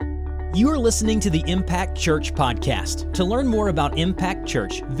You are listening to the Impact Church podcast. To learn more about Impact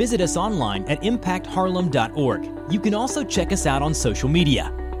Church, visit us online at impactharlem.org. You can also check us out on social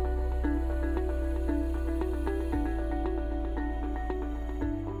media.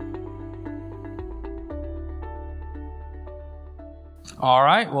 All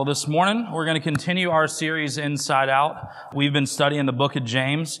right, well, this morning we're going to continue our series Inside Out. We've been studying the book of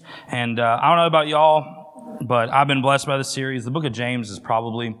James, and I don't know about y'all, but I've been blessed by this series. The book of James is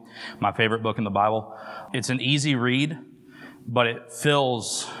probably my favorite book in the Bible. It's an easy read, but it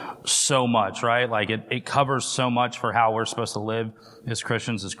fills so much, right? Like it covers so much for how we're supposed to live as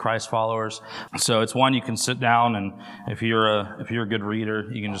Christians, as Christ followers. So it's one you can sit down, and if you're a good reader,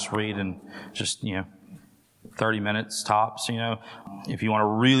 you can just read and just, 30 minutes tops, If you want to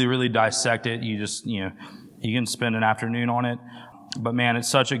really, really dissect it, you can spend an afternoon on it. But man, it's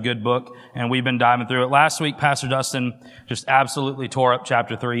such a good book, and we've been diving through it. Last week, Pastor Dustin just absolutely tore up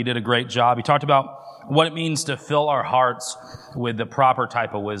chapter 3. He did a great job. He talked about what it means to fill our hearts with the proper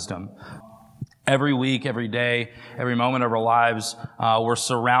type of wisdom. Every week, every day, every moment of our lives, we're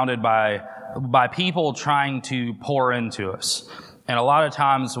surrounded by people trying to pour into us. And a lot of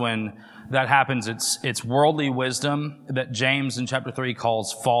times when that happens, it's worldly wisdom that James in chapter 3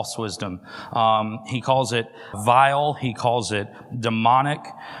 calls false wisdom. He calls it vile. He calls it demonic.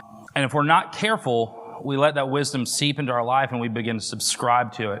 And if we're not careful, we let that wisdom seep into our life and we begin to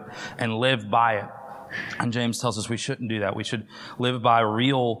subscribe to it and live by it. And James tells us we shouldn't do that. We should live by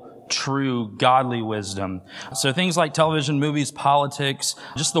real, true, godly wisdom. So things like television, movies, politics,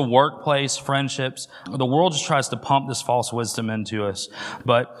 just the workplace, friendships, the world just tries to pump this false wisdom into us.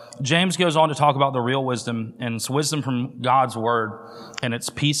 But James goes on to talk about the real wisdom, and it's wisdom from God's word. And it's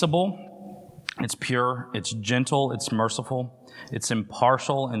peaceable, it's pure, it's gentle, it's merciful, it's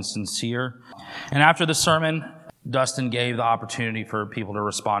impartial and sincere. And after the sermon, Dustin gave the opportunity for people to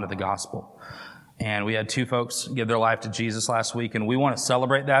respond to the gospel. And we had 2 folks give their life to Jesus last week, and we want to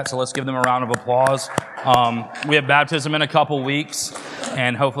celebrate that, so let's give them a round of applause. We have baptism in a couple weeks,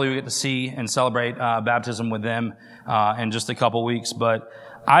 and hopefully we get to see and celebrate baptism with them in just a couple weeks. But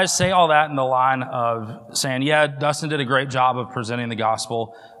I say all that in the line of saying, yeah, Dustin did a great job of presenting the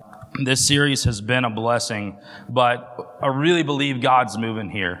gospel. This series has been a blessing, but I really believe God's moving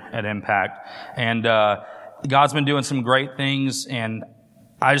here at Impact. And God's been doing some great things, and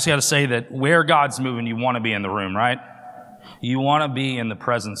I just got to say that where God's moving, you want to be in the room, right? You want to be in the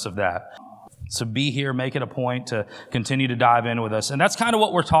presence of that. So be here, make it a point to continue to dive in with us. And that's kind of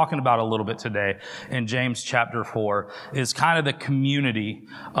what we're talking about a little bit today in James chapter 4, is kind of the community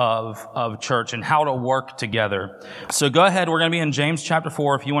of church and how to work together. So go ahead, we're going to be in James chapter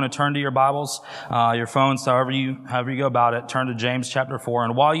 4. If you want to turn to your Bibles, your phones, however you go about it, turn to James chapter 4.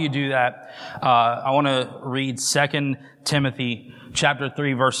 And while you do that, I want to read 2 Timothy chapter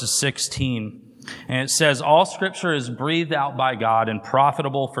 3, verses 16. And it says, all scripture is breathed out by God and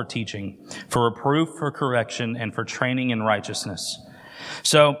profitable for teaching, for reproof, for correction, and for training in righteousness.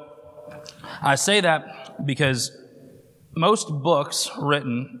 So I say that because most books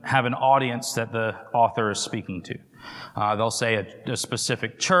written have an audience that the author is speaking to. They'll say a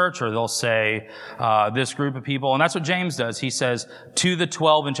specific church, or they'll say this group of people. And that's what James does. He says to the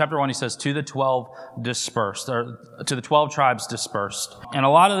 12, in chapter 1, he says to the 12 dispersed, or to the 12 tribes dispersed. And a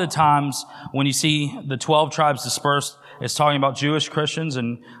lot of the times when you see the 12 tribes dispersed, it's talking about Jewish Christians,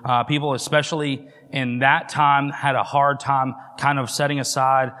 and people especially in that time had a hard time kind of setting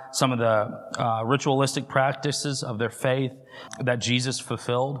aside some of the ritualistic practices of their faith that Jesus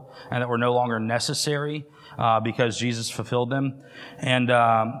fulfilled and that were no longer necessary because Jesus fulfilled them. And,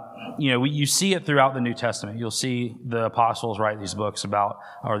 you see it throughout the New Testament. You'll see the apostles write these books about,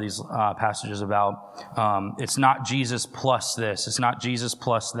 or these passages about, it's not Jesus plus this. It's not Jesus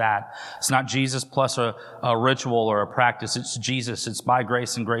plus that. It's not Jesus plus a ritual or a practice. It's Jesus. It's by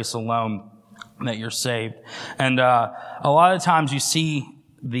grace and grace alone that you're saved. And a lot of times you see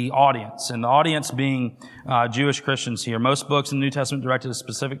the audience, and the audience being Jewish Christians here. Most books in the New Testament directed to a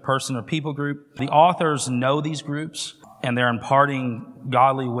specific person or people group. The authors know these groups, and they're imparting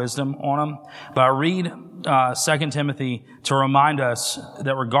godly wisdom on them. But I read 2 Timothy to remind us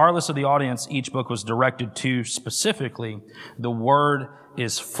that regardless of the audience each book was directed to specifically, the Word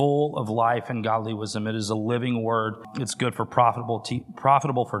is full of life and godly wisdom. It is a living word. It's good for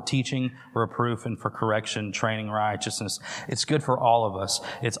profitable for teaching, reproof, and for correction, training, righteousness. It's good for all of us.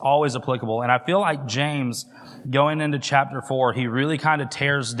 It's always applicable. And I feel like James, going into chapter 4, he really kind of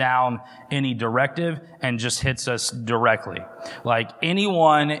tears down any directive and just hits us directly. Like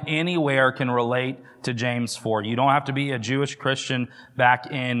anyone, anywhere can relate to James 4. You don't have to be a Jewish Christian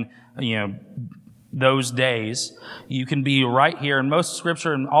back in, those days. You can be right here, and most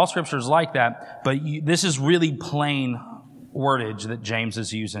scripture and all scripture is like that, but this is really plain wordage that James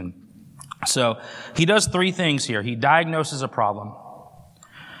is using. So he does three things here. He diagnoses a problem,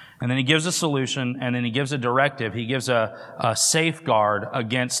 and then he gives a solution, and then he gives a directive. He gives a safeguard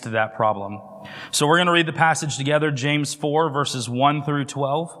against that problem. So we're going to read the passage together, James 4, verses 1 through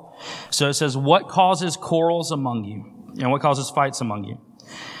 12. So it says, "What causes quarrels among you, and what causes fights among you?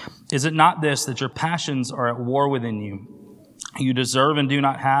 Is it not this, that your passions are at war within you? You deserve and do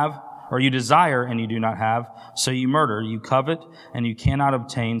not have, or you desire and you do not have, so you murder. You covet and you cannot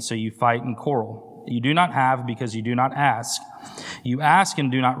obtain, so you fight and quarrel. You do not have because you do not ask. You ask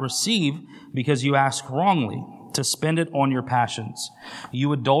and do not receive because you ask wrongly, to spend it on your passions.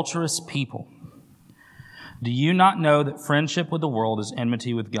 You adulterous people. Do you not know that friendship with the world is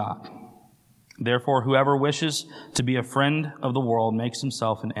enmity with God? Therefore, whoever wishes to be a friend of the world makes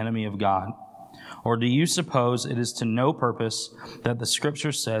himself an enemy of God. Or do you suppose it is to no purpose that the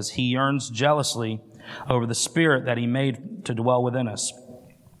Scripture says he yearns jealously over the Spirit that he made to dwell within us?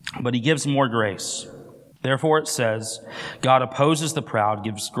 But he gives more grace. Therefore it says, God opposes the proud,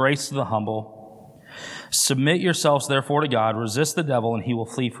 gives grace to the humble. Submit yourselves therefore to God, resist the devil, and he will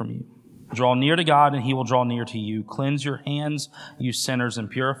flee from you. Draw near to God, and he will draw near to you. Cleanse your hands, you sinners, and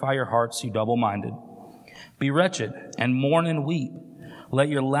purify your hearts, you double-minded. Be wretched, and mourn and weep. Let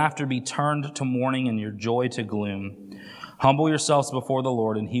your laughter be turned to mourning, and your joy to gloom. Humble yourselves before the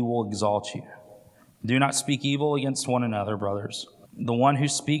Lord, and he will exalt you. Do not speak evil against one another, brothers. The one who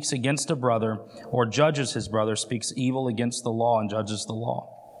speaks against a brother or judges his brother speaks evil against the law and judges the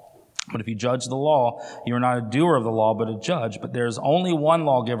law. But if you judge the law, you are not a doer of the law, but a judge. But there is only one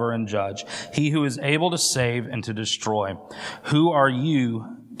lawgiver and judge, he who is able to save and to destroy. Who are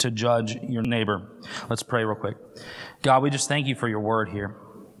you to judge your neighbor? Let's pray real quick. God, we just thank you for your word here.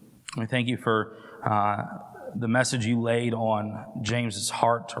 We thank you for the message you laid on James's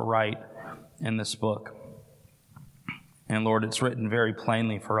heart to write in this book. And Lord, it's written very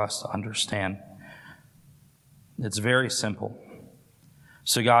plainly for us to understand. It's very simple.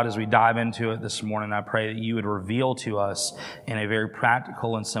 So God, as we dive into it this morning, I pray that you would reveal to us in a very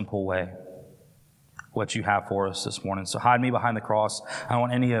practical and simple way what you have for us this morning. So hide me behind the cross. I don't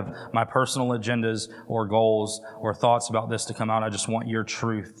want any of my personal agendas or goals or thoughts about this to come out. I just want your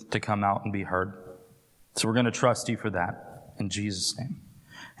truth to come out and be heard. So we're going to trust you for that. In Jesus' name,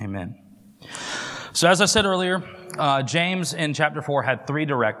 amen. So as I said earlier, James in chapter 4 had three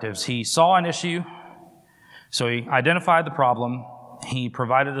directives. He saw an issue, so he identified the problem. He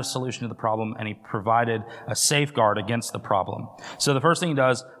provided a solution to the problem, and he provided a safeguard against the problem. So the first thing he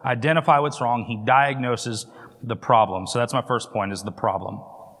does, identify what's wrong. He diagnoses the problem. So that's my first point, is the problem.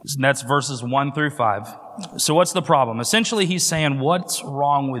 And that's verses 1 through 5. So what's the problem? Essentially, he's saying, what's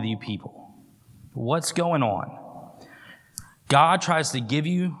wrong with you people? What's going on? God tries to give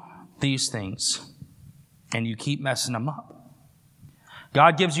you these things, and you keep messing them up.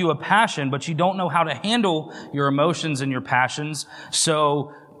 God gives you a passion, but you don't know how to handle your emotions and your passions,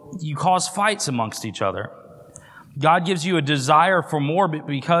 so you cause fights amongst each other. God gives you a desire for more, but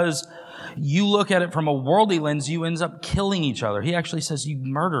because you look at it from a worldly lens, you end up killing each other. He actually says you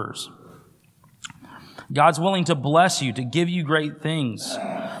murderers. God's willing to bless you, to give you great things,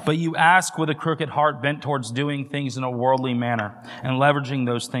 but you ask with a crooked heart bent towards doing things in a worldly manner and leveraging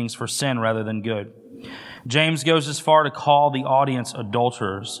those things for sin rather than good. James goes as far to call the audience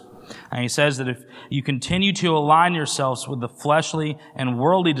adulterers. And he says that if you continue to align yourselves with the fleshly and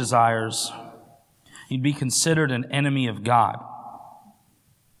worldly desires, you'd be considered an enemy of God.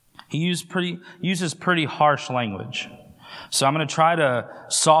 He uses pretty harsh language. So I'm going to try to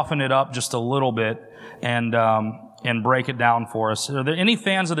soften it up just a little bit and break it down for us. Are there any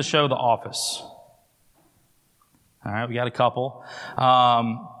fans of the show The Office? All right, we got a couple.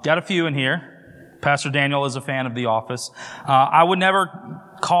 Got a few in here. Pastor Daniel is a fan of The Office. I would never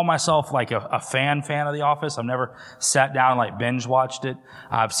call myself like a fan of The Office. I've never sat down and like binge watched it.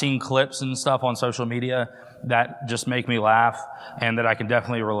 I've seen clips and stuff on social media that just make me laugh and that I can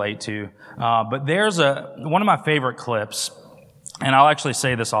definitely relate to. But there's one of my favorite clips, and I'll actually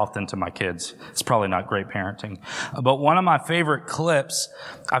say this often to my kids. It's probably not great parenting. But one of my favorite clips,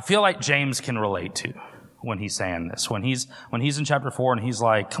 I feel like James can relate to when he's saying this. When he's in chapter 4 and he's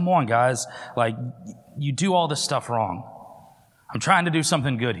like, come on, guys, like, you do all this stuff wrong. I'm trying to do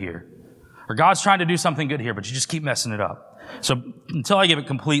something good here. Or God's trying to do something good here, but you just keep messing it up. So until I give it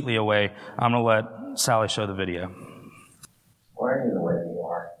completely away, I'm going to let Sally show the video. Why are you the way that you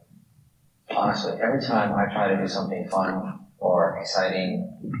are? Honestly, every time I try to do something fun or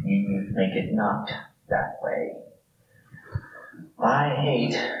exciting, you make it not that way. I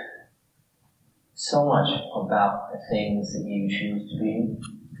hate so much about the things that you choose to be.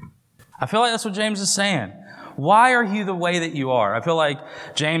 I feel like that's what James is saying. Why are you the way that you are? I feel like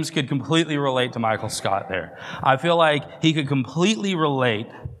James could completely relate to Michael Scott there. I feel like he could completely relate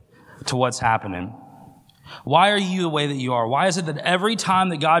to what's happening. Why are you the way that you are? Why is it that every time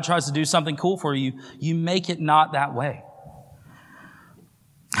that God tries to do something cool for you, you make it not that way?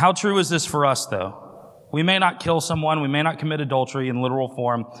 How true is this for us, though? We may not kill someone. We may not commit adultery in literal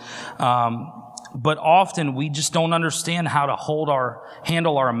form. But often we just don't understand how to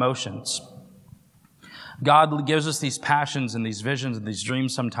handle our emotions. God gives us these passions and these visions and these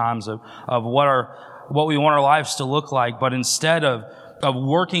dreams sometimes of what we want our lives to look like. But instead of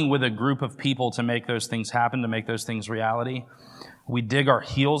working with a group of people to make those things happen, to make those things reality, we dig our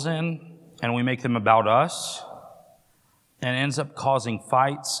heels in and we make them about us. And it ends up causing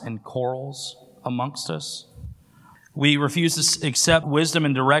fights and quarrels amongst us. We refuse to accept wisdom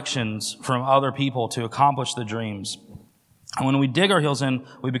and directions from other people to accomplish the dreams. And when we dig our heels in,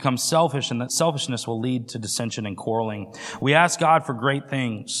 we become selfish, and that selfishness will lead to dissension and quarreling. We ask God for great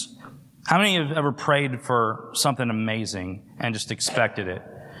things. How many have ever prayed for something amazing and just expected it?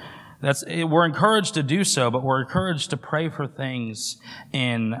 We're encouraged to do so, but we're encouraged to pray for things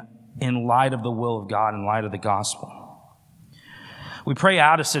in light of the will of God, in light of the gospel. We pray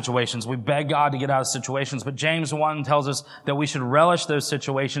out of situations. We beg God to get out of situations. But James 1 tells us that we should relish those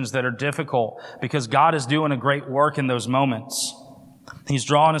situations that are difficult because God is doing a great work in those moments. He's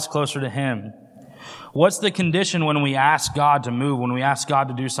drawing us closer to Him. What's the condition when we ask God to move, when we ask God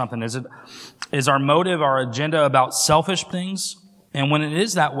to do something? Is our motive, our agenda about selfish things? And when it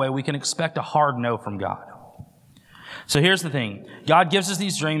is that way, we can expect a hard no from God. So here's the thing. God gives us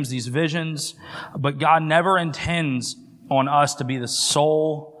these dreams, these visions, but God never intends on us to be the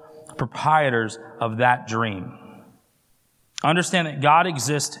sole proprietors of that dream. Understand that God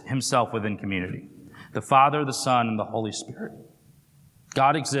exists Himself within community. The Father, the Son, and the Holy Spirit.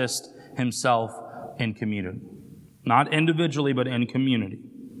 God exists Himself in community. Not individually, but in community.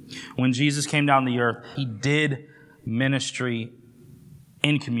 When Jesus came down to the earth, He did ministry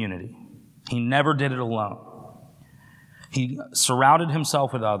in community. He never did it alone. He surrounded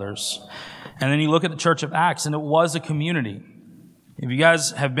Himself with others. And then you look at the Church of Acts, and it was a community. If you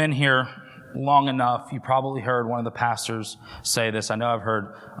guys have been here long enough, you probably heard one of the pastors say this. I know I've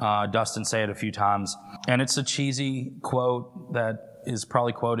heard Dustin say it a few times. And it's a cheesy quote that is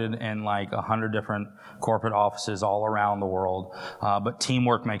probably quoted in like 100 different corporate offices all around the world. But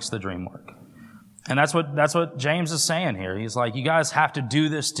teamwork makes the dream work. And that's what James is saying here. He's like, you guys have to do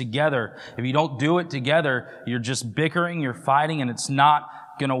this together. If you don't do it together, you're just bickering, you're fighting, and it's not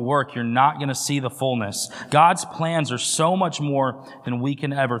going to work. You're not going to see the fullness. God's plans are so much more than we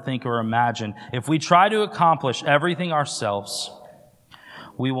can ever think or imagine. If we try to accomplish everything ourselves,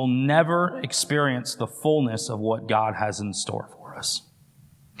 we will never experience the fullness of what God has in store for us.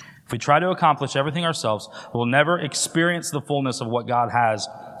 If we try to accomplish everything ourselves, we'll never experience the fullness of what God has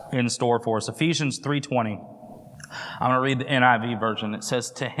in store for us. Ephesians 3:20. I'm going to read the NIV version. It says,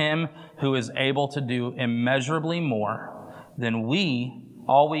 "To Him who is able to do immeasurably more than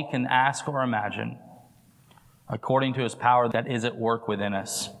all we can ask or imagine, according to His power that is at work within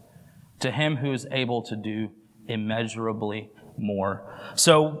us. To Him who is able to do immeasurably more."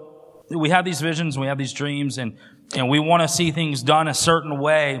 So we have these visions, we have these dreams, and we want to see things done a certain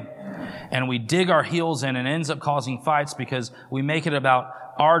way, and we dig our heels in, and it ends up causing fights because we make it about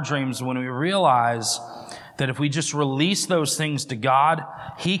our dreams when we realize that if we just release those things to God,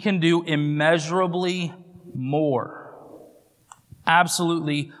 He can do immeasurably more.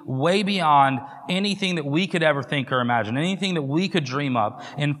 Absolutely way beyond anything that we could ever think or imagine, anything that we could dream up.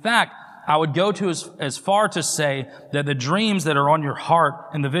 In fact, I would go to as far to say that the dreams that are on your heart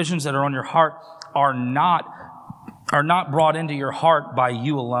and the visions that are on your heart are not brought into your heart by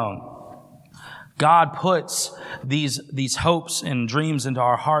you alone. God puts these hopes and dreams into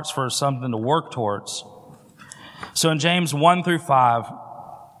our hearts for something to work towards. So in James 1-5,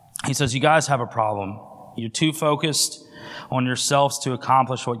 he says, you guys have a problem. You're too focused on yourselves to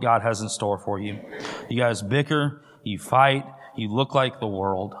accomplish what God has in store for you. You guys bicker, you fight, you look like the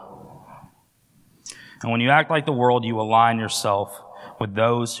world. And when you act like the world, you align yourself with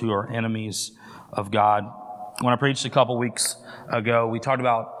those who are enemies of God. When I preached a couple weeks ago, we talked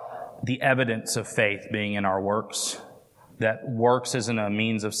about the evidence of faith being in our works. That works isn't a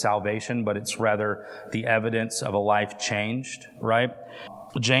means of salvation, but it's rather the evidence of a life changed, right?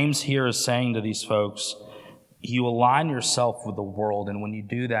 James here is saying to these folks, you align yourself with the world, and when you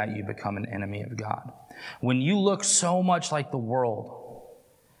do that, you become an enemy of God. When you look so much like the world,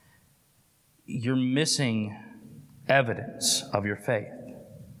 you're missing evidence of your faith.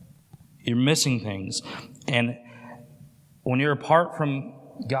 You're missing things. And when you're apart from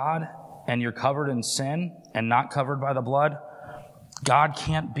God and you're covered in sin and not covered by the blood, God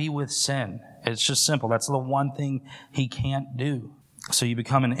can't be with sin. It's just simple. That's the one thing he can't do. So you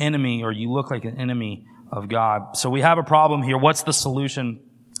become an enemy, or you look like an enemy of God. So we have a problem here. What's the solution?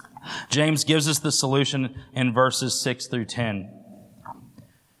 James gives us the solution in verses 6 through 10.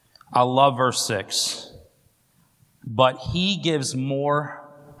 I love verse 6. But he gives more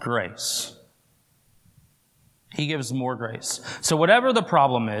grace. He gives more grace. So whatever the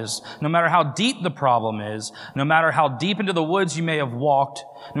problem is, no matter how deep the problem is, no matter how deep into the woods you may have walked,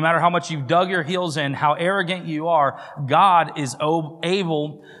 no matter how much you've dug your heels in, how arrogant you are, God is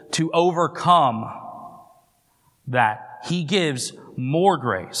able to overcome that. He gives more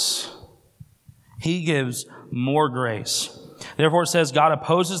grace. He gives more grace. Therefore it says, God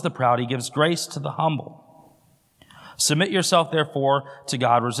opposes the proud. He gives grace to the humble. Submit yourself, therefore, to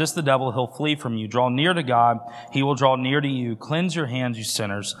God. Resist the devil. He'll flee from you. Draw near to God. He will draw near to you. Cleanse your hands, you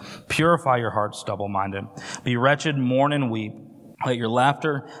sinners. Purify your hearts, double-minded. Be wretched, mourn and weep. Let your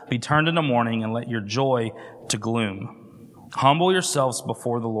laughter be turned into mourning, and let your joy to gloom. Humble yourselves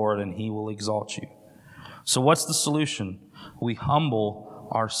before the Lord, and he will exalt you. So what's the solution? We humble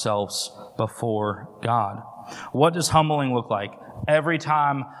ourselves before God. What does humbling look like? Every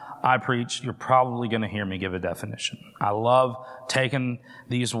time I preach, you're probably going to hear me give a definition. I love taking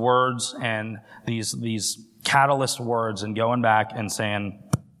these words and these catalyst words and going back and saying,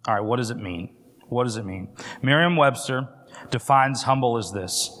 all right, what does it mean? What does it mean? Merriam-Webster defines humble as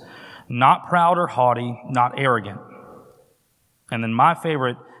this: not proud or haughty, not arrogant. And then my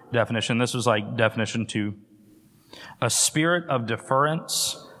favorite definition, this was like definition 2, a spirit of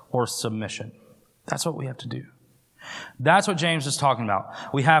deference or submission. That's what we have to do. That's what James is talking about.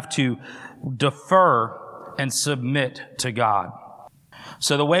 We have to defer and submit to God.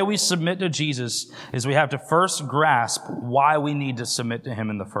 So the way we submit to Jesus is we have to first grasp why we need to submit to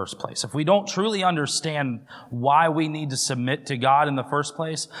him in the first place. If we don't truly understand why we need to submit to God in the first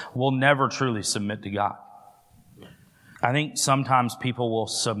place, we'll never truly submit to God. I think sometimes people will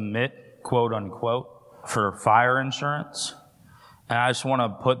submit, quote unquote, for fire insurance. And I just want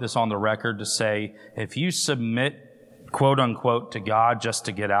to put this on the record to say, if you submit, quote unquote, to God just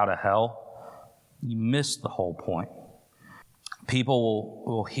to get out of hell, you miss the whole point. People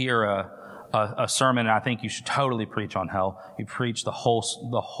will hear a sermon, and I think you should totally preach on hell. You preach the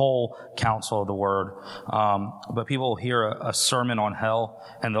whole counsel of the word. But people will hear a sermon on hell,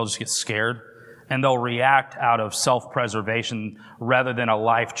 and they'll just get scared. And they'll react out of self-preservation rather than a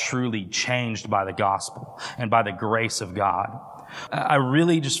life truly changed by the gospel and by the grace of God. I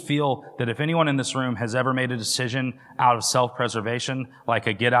really just feel that if anyone in this room has ever made a decision out of self-preservation, like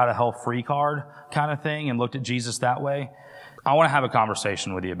a get-out-of-hell-free card kind of thing, and looked at Jesus that way, I want to have a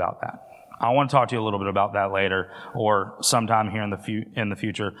conversation with you about that. I want to talk to you a little bit about that later or sometime here in the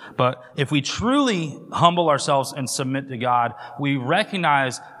future. But if we truly humble ourselves and submit to God, we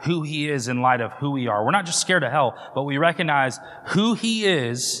recognize who he is in light of who we are. We're not just scared of hell, but we recognize who he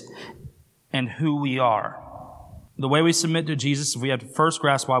is and who we are. The way we submit to Jesus, we have to first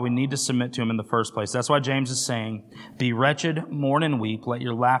grasp why we need to submit to him in the first place. That's why James is saying, be wretched, mourn and weep. Let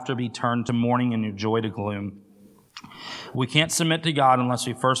your laughter be turned to mourning and your joy to gloom. We can't submit to God unless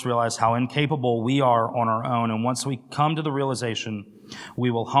we first realize how incapable we are on our own. And once we come to the realization, we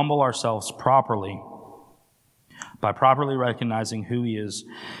will humble ourselves properly by properly recognizing who he is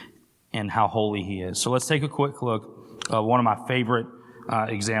and how holy he is. So let's take a quick look at one of my favorite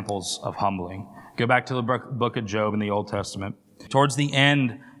examples of humbling. Go back to the book of Job in the Old Testament. Towards the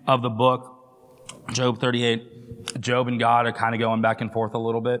end of the book, Job 38, Job and God are kind of going back and forth a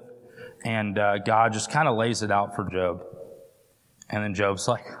little bit. And God just kind of lays it out for Job. And then Job's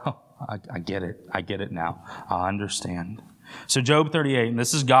like, oh, I get it. I get it now. I understand. So Job 38, and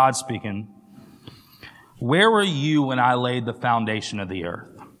this is God speaking. Where were you when I laid the foundation of the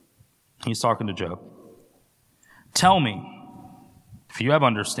earth? He's talking to Job. Tell me, if you have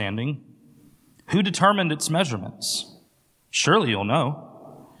understanding, who determined its measurements? Surely you'll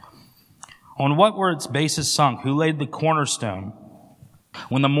know. On what were its bases sunk? Who laid the cornerstone?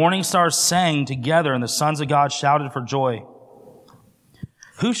 When the morning stars sang together and the sons of God shouted for joy.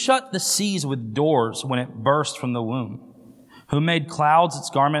 Who shut the seas with doors when it burst from the womb? Who made clouds its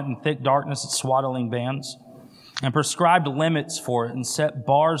garment and thick darkness its swaddling bands? And prescribed limits for it and set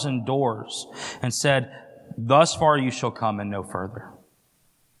bars and doors and said, thus far you shall come and no further.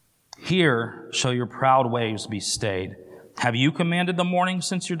 Here shall your proud waves be stayed. Have you commanded the morning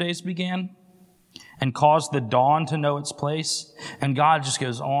since your days began? And caused the dawn to know its place? And God just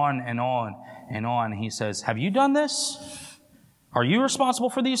goes on and on and on. He says, have you done this? Are you responsible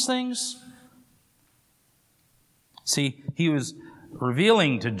for these things? See, he was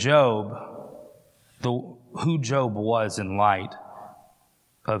revealing to Job who Job was in light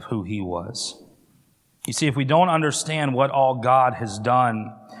of who he was. You see, if we don't understand what all God has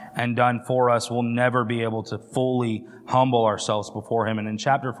done and done for us, we'll never be able to fully humble ourselves before him. And in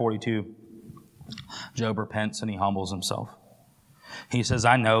chapter 42, Job repents and he humbles himself. He says,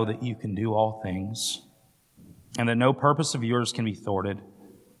 I know that you can do all things, and that no purpose of yours can be thwarted.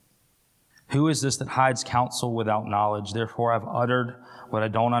 Who is this that hides counsel without knowledge? Therefore I've uttered what I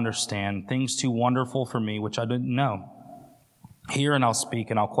don't understand, things too wonderful for me, which I didn't know. Hear and I'll speak,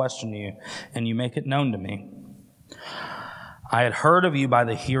 and I'll question you, and you make it known to me. I had heard of you by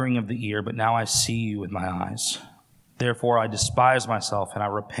the hearing of the ear, but now I see you with my eyes. Therefore I despise myself, and I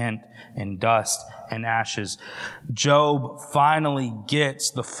repent in dust and ashes. Job finally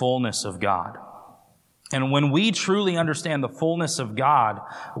gets the fullness of God. And when we truly understand the fullness of God,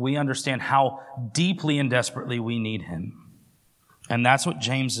 we understand how deeply and desperately we need him. And that's what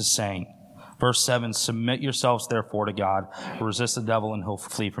James is saying. Verse 7, submit yourselves therefore to God. Resist the devil and he'll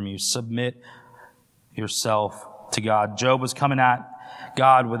flee from you. Submit yourself to God. Job was coming at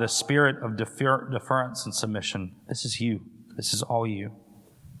God with a spirit of deference and submission. This is you. This is all you.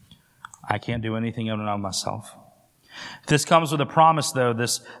 I can't do anything in and of myself. This comes with a promise, though.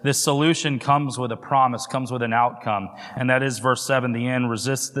 This solution comes with a promise, comes with an outcome. And that is verse 7, the end.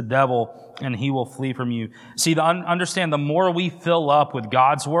 Resist the devil and he will flee from you. See, understand, the more we fill up with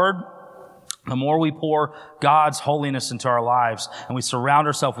God's word, the more we pour God's holiness into our lives, and we surround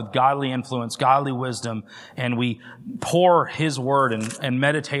ourselves with godly influence, godly wisdom, and we pour his word and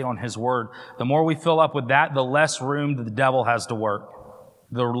meditate on his word, the more we fill up with that, the less room the devil has to work.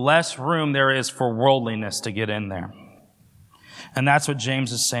 The less room there is for worldliness to get in there. And that's what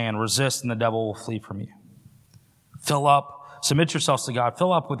James is saying. Resist and the devil will flee from you. Fill up, submit yourselves to God,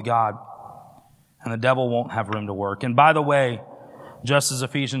 fill up with God, and the devil won't have room to work. And by the way, just as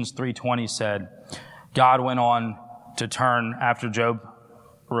Ephesians 3:20 said, God went on to turn after Job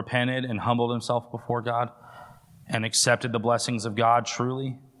repented and humbled himself before God and accepted the blessings of God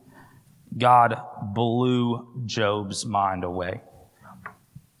truly. God blew Job's mind away.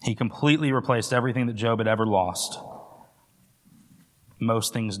 He completely replaced everything that Job had ever lost.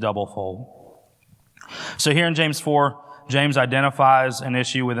 Most things double-fold. So here in James 4, James identifies an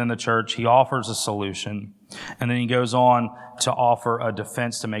issue within the church. He offers a solution. And then he goes on to offer a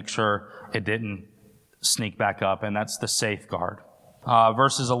defense to make sure it didn't sneak back up. And that's the safeguard.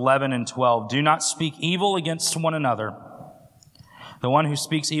 Verses 11 and 12. Do not speak evil against one another. The one who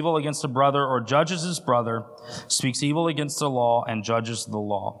speaks evil against a brother or judges his brother speaks evil against the law and judges the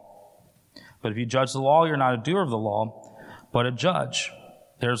law. But if you judge the law, you're not a doer of the law, but a judge.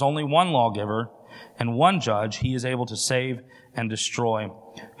 There's only one lawgiver and one judge. He is able to save and destroy.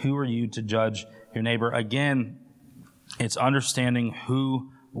 Who are you to judge your neighbor? Again, it's understanding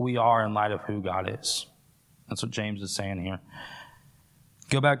who we are in light of who God is. That's what James is saying here.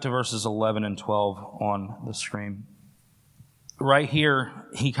 Go back to verses 11 and 12 on the screen. Right here,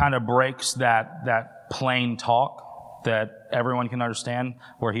 he kind of breaks that plain talk that everyone can understand,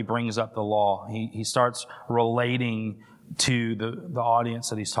 where he brings up the law. He starts relating to the audience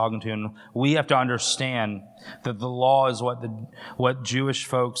that he's talking to. And we have to understand that the law is what Jewish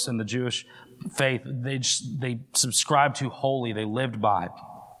folks and the Jewish faith, they subscribe to wholly, they lived by.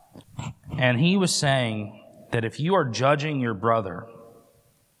 And he was saying that if you are judging your brother,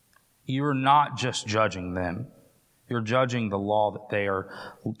 you're not just judging them. You're judging the law that they are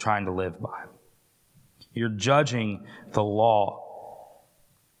trying to live by. You're judging the law.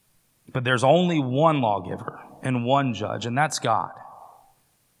 But there's only one lawgiver and one judge, and that's God.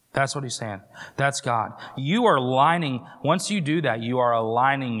 That's what he's saying. That's God. You are once you do that, you are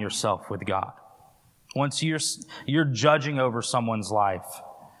aligning yourself with God. Once you're judging over someone's life,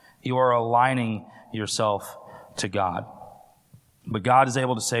 you are aligning yourself to God. But God is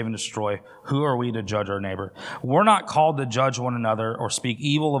able to save and destroy. Who are we to judge our neighbor? We're not called to judge one another or speak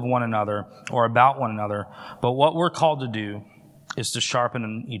evil of one another or about one another. But what we're called to do is to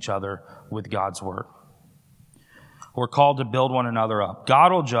sharpen each other with God's word. We're called to build one another up.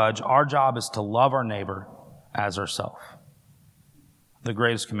 God will judge. Our job is to love our neighbor as ourselves. The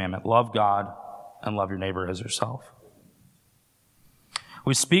greatest commandment, love God and love your neighbor as yourself.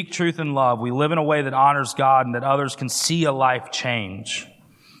 We speak truth in love. We live in a way that honors God and that others can see a life change.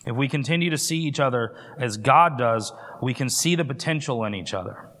 If we continue to see each other as God does, we can see the potential in each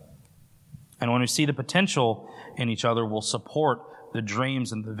other. And when we see the potential in each other, we'll support the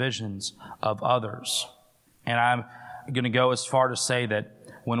dreams and the visions of others. And I'm going to go as far to say that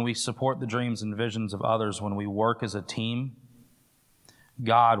when we support the dreams and visions of others, when we work as a team,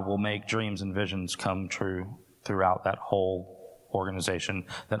 God will make dreams and visions come true throughout that whole organization,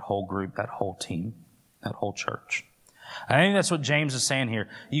 that whole group, that whole team, that whole church. I think that's what James is saying here.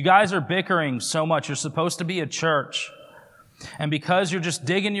 You guys are bickering so much. You're supposed to be a church. And because you're just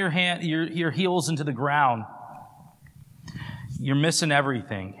digging your heels into the ground, you're missing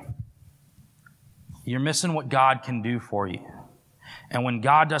everything. You're missing what God can do for you. And when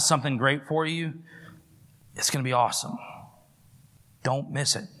God does something great for you, it's going to be awesome. Don't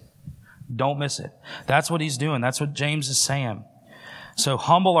miss it. Don't miss it. That's what he's doing. That's what James is saying. So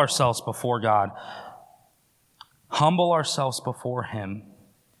humble ourselves before God. Humble ourselves before him.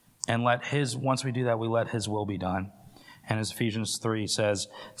 And once we do that, we let his will be done. And as Ephesians 3 says,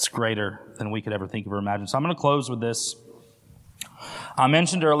 it's greater than we could ever think of or imagine. So I'm going to close with this. I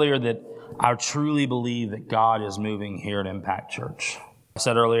mentioned earlier that I truly believe that God is moving here at Impact Church. I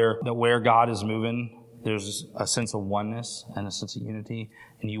said earlier that where God is moving, there's a sense of oneness and a sense of unity,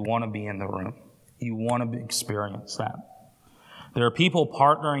 and you want to be in the room. You want to experience that. There are people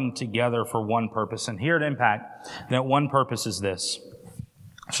partnering together for one purpose, and here at Impact, that one purpose is this.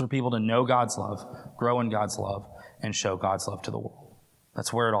 It's for people to know God's love, grow in God's love, and show God's love to the world.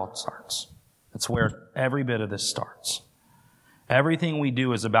 That's where it all starts. That's where every bit of this starts. Everything we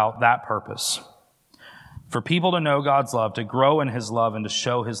do is about that purpose. For people to know God's love, to grow in his love, and to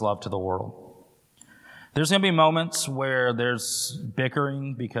show his love to the world. There's going to be moments where there's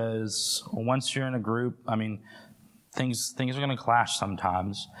bickering because once you're in a group, things are going to clash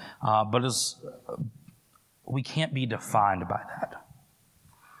sometimes. But we can't be defined by that.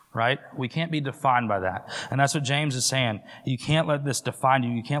 Right? We can't be defined by that. And that's what James is saying. You can't let this define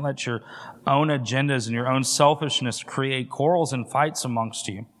you. You can't let your own agendas and your own selfishness create quarrels and fights amongst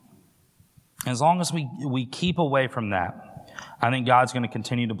you. As long as we keep away from that, I think God's going to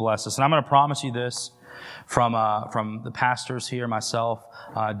continue to bless us. And I'm going to promise you this from the pastors here, myself,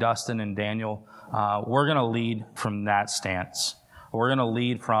 Dustin and Daniel. We're going to lead from that stance. We're going to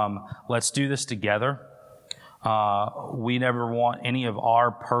lead from, let's do this together. We never want any of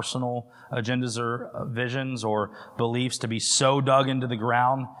our personal agendas or visions or beliefs to be so dug into the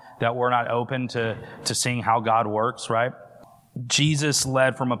ground that we're not open to seeing how God works, right? Jesus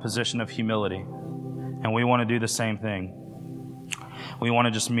led from a position of humility, and we want to do the same thing. We want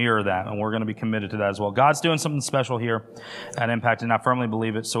to just mirror that, and we're going to be committed to that as well. God's doing something special here at Impact, and I firmly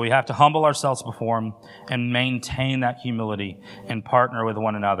believe it. So we have to humble ourselves before him and maintain that humility and partner with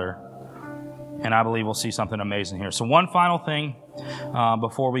one another. And I believe we'll see something amazing here. So one final thing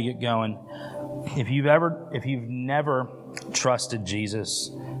before we get going. If you've never trusted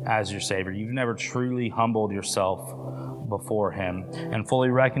Jesus as your Savior, you've never truly humbled yourself before him and fully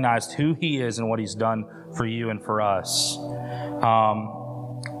recognized who he is and what he's done for you and for us, I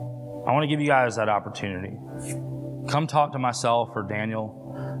want to give you guys that opportunity. Come talk to myself or Daniel.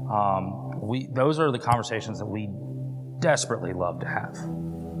 Those are the conversations that we desperately love to have.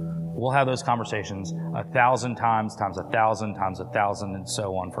 We'll have those conversations 1,000 times, times 1,000, times 1,000, and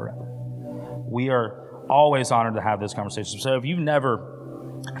so on forever. We are always honored to have those conversations. So if you've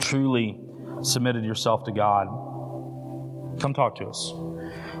never truly submitted yourself to God, come talk to us.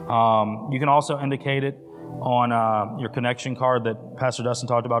 You can also indicate it on your connection card that Pastor Dustin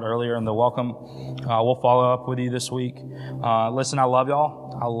talked about earlier in the welcome. We'll follow up with you this week. Listen, I love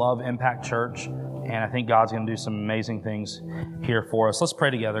y'all. I love Impact Church. And I think God's going to do some amazing things here for us. Let's pray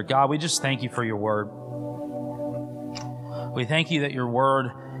together. God, we just thank you for your word. We thank you that your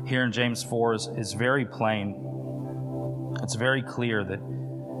word here in James 4 is very plain. It's very clear that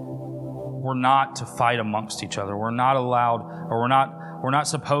we're not to fight amongst each other. We're not allowed, or we're not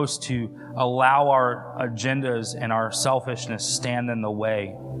supposed to allow our agendas and our selfishness stand in the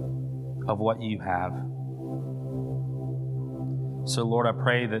way of what you have. So, Lord, I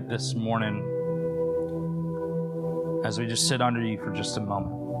pray that this morning, as we just sit under you for just a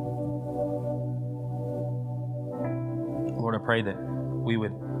moment, Lord, I pray that we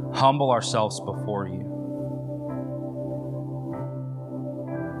would humble ourselves before you.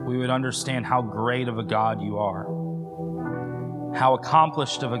 We would understand how great of a God you are, how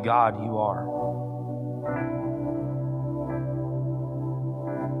accomplished of a God you are.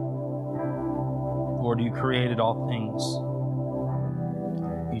 Lord, you created all things.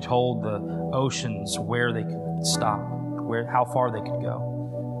 You told the oceans where they could stop, how far they could go.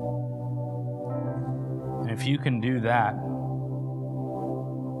 And if you can do that,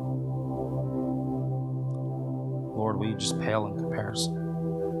 Lord, we just pale in comparison.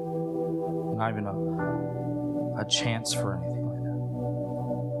 Not even a chance for anything like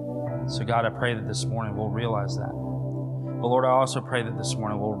that. So God, I pray that this morning we'll realize that. But Lord, I also pray that this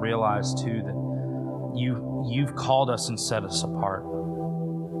morning we'll realize too that you've called us and set us apart.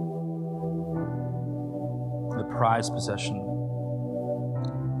 prized possession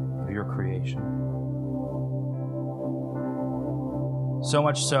of your creation. So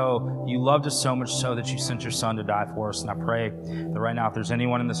much so, you loved us so much so that you sent your Son to die for us. And I pray that right now, if there's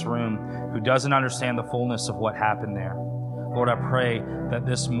anyone in this room who doesn't understand the fullness of what happened there, Lord, I pray that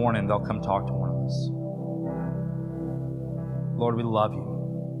this morning they'll come talk to one of us. Lord, we love you.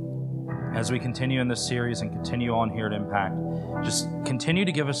 As we continue in this series and continue on here at Impact, just continue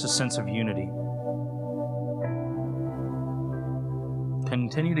to give us a sense of unity.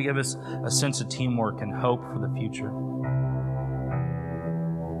 Continue to give us a sense of teamwork and hope for the future.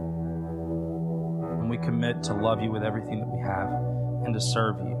 And we commit to love you with everything that we have and to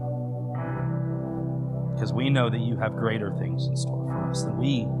serve you. Because we know that you have greater things in store for us than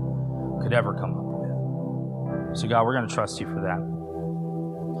we could ever come up with. So God, we're going to trust you for that.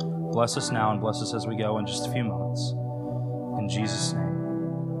 Bless us now and bless us as we go in just a few moments. In Jesus' name,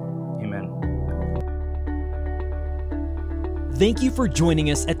 amen. Thank you for joining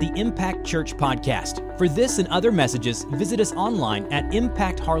us at the Impact Church Podcast. For this and other messages, visit us online at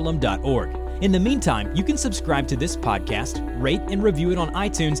impactharlem.org. In the meantime, you can subscribe to this podcast, rate and review it on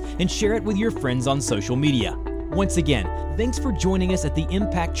iTunes, and share it with your friends on social media. Once again, thanks for joining us at the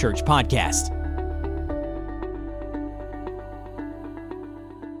Impact Church Podcast.